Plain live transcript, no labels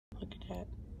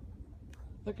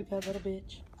Look at that little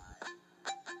bitch.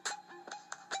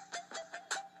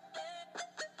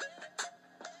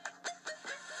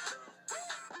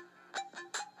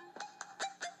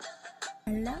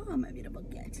 Hello, my beautiful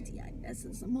gadgets,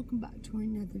 and welcome back to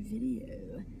another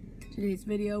video. Today's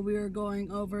video, we are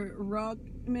going over rock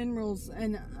minerals,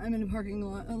 and I'm in a parking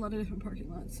lot, a lot of different parking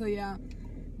lots. So yeah,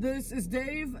 this is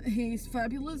Dave. He's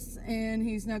fabulous, and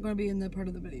he's not going to be in the part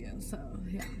of the video. So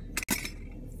yeah,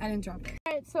 I didn't drop it.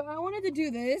 All right, so I wanted to do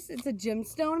this. It's a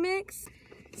gemstone mix.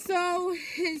 So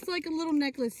it's like a little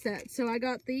necklace set. So I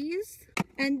got these,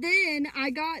 and then I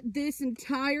got this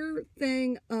entire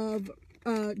thing of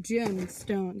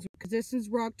gemstones, because this is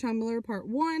rock tumbler part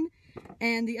 1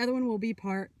 and the other one will be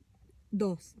part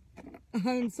 2.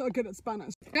 I'm so good at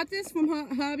Spanish. Got this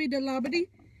from Hobby de Lobby,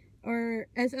 or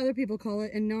as other people call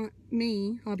it, and not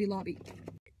me, Hobby Lobby.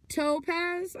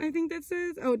 Topaz, I think that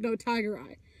says. Oh no, tiger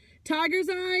eye. Tiger's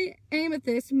eye,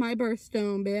 amethyst, my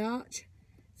birthstone, bitch.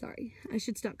 Sorry, I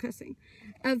should stop cussing.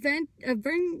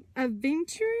 Aventurine,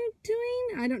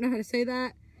 I don't know how to say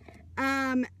that.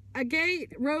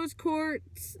 Agate, rose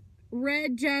quartz,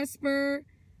 red jasper,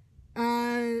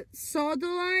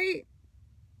 sodalite,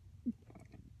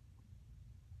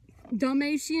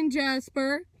 Dalmatian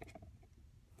jasper,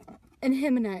 and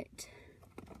hemonite.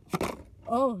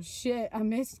 Oh shit, I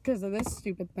missed because of this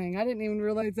stupid thing. I didn't even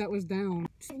realize that was down.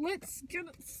 So let's get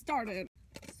it started.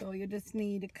 So you just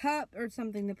need a cup or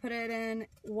something to put it in,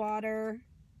 water,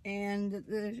 and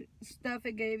the stuff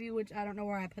it gave you, which I don't know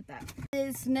where I put that.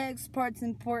 This next part's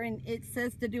important. It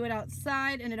says to do it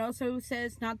outside, and it also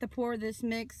says not to pour this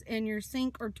mix in your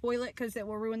sink or toilet because it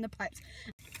will ruin the pipes.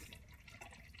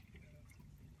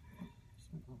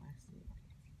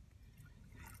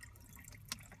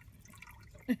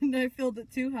 And I filled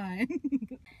it too high.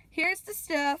 Here's the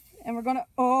stuff, and we're gonna,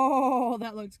 oh,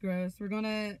 that looks gross. We're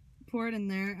gonna pour it in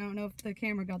there. I don't know if the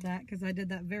camera got that because I did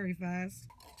that very fast.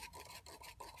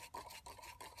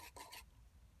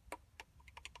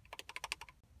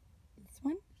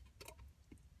 One.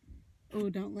 Oh,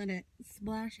 don't let it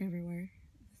splash everywhere.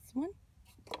 This one.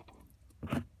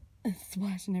 It's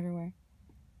splashing everywhere.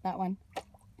 That one.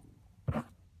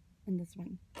 And this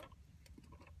one.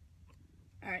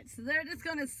 Alright, so they're just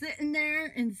going to sit in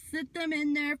there and sit them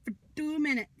in there for 2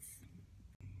 minutes.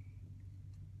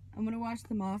 I'm going to wash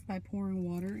them off by pouring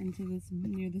water into this,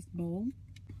 near this bowl.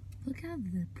 Look how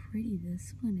pretty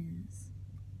this one is.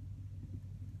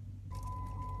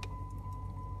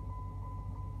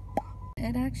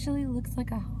 It actually looks like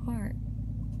a heart.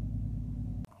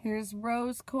 Here's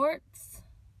rose quartz.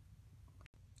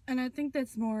 And I think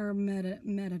that's more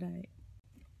metadite.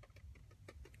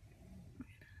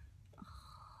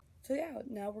 So yeah,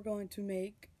 now we're going to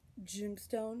make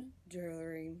gemstone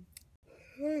jewelry.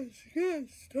 Let's get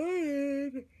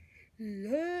started.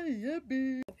 Yeah,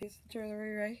 yippee. A piece of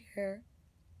jewelry right here.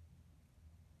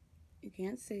 You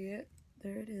can't see it.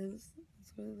 There it is.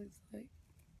 That's what it looks like.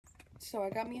 So I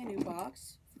got me a new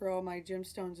box for all my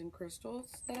gemstones and crystals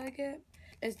that I get.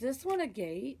 Is this one a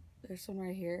gate? This one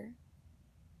right here.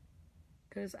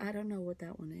 Because I don't know what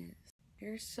that one is.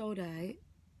 Here's sodite.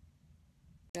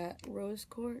 Got rose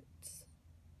quartz.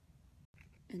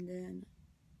 And then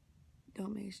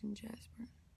Dalmatian jasper.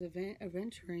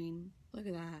 Aventurine. Look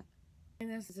at that. And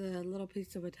this is a little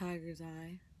piece of a tiger's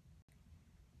eye.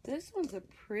 This one's a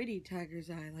pretty tiger's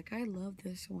eye. Like, I love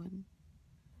this one.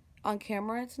 On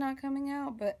camera, it's not coming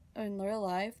out, but in real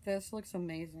life, this looks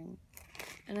amazing.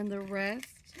 And then the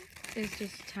rest is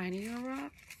just tinier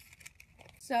rocks.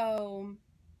 So,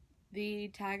 the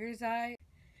tiger's eye,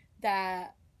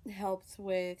 that helps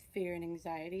with fear and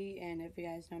anxiety. And if you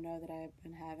guys don't know, that I've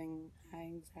been having high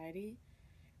anxiety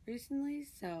recently,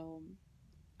 so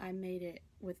I made it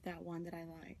with that one that I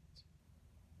liked.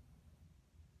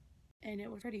 And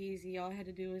it was pretty easy. All I had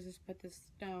to do was just put the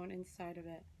stone inside of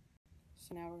it.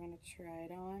 So now we're going to try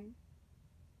it on.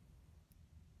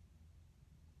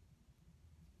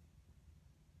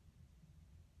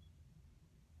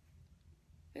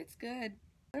 It's good.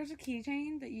 There's a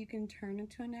keychain that you can turn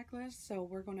into a necklace, so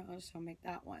we're going to also make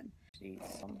that one. Jeez.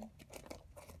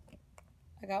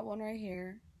 I got one right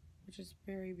here, which is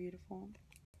very beautiful.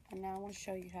 And now I want to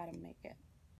show you how to make it.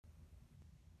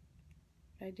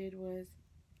 What I did was,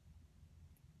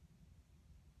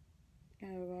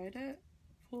 I write it,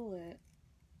 pull it,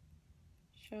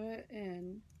 show it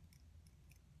in,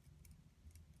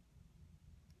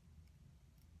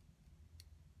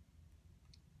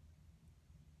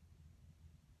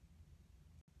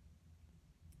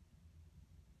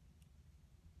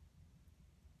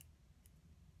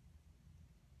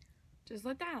 just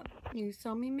like that. You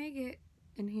saw me make it,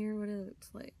 and here what it looks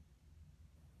like.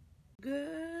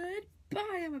 Good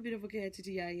Bye, I'm a beautiful cat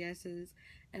to yousses,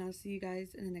 and I'll see you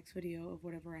guys in the next video of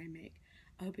whatever I make.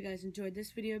 I hope you guys enjoyed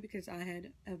this video because I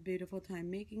had a beautiful time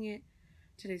making it.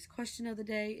 Today's question of the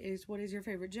day is, what is your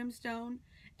favorite gemstone?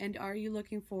 And are you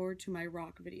looking forward to my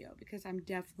rock video? Because I'm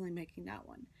definitely making that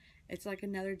one. It's like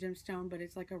another gemstone, but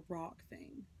it's like a rock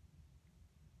thing.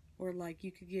 Or like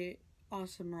you could get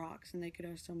awesome rocks and they could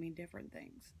also mean different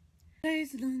things.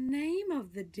 Today's the name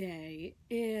of the day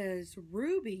is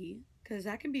Ruby, because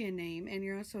that can be a name, and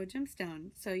you're also a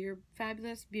gemstone. So you're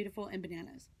fabulous, beautiful, and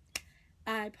bananas.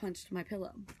 I punched my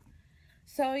pillow.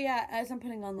 So yeah, as I'm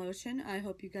putting on lotion, I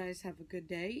hope you guys have a good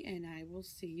day, and I will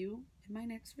see you in my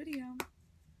next video.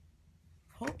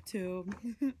 Hope to.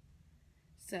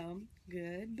 So,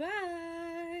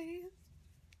 goodbye.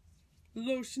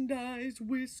 Lotion dyes,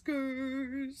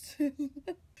 whiskers.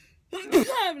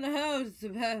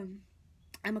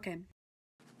 I'm okay.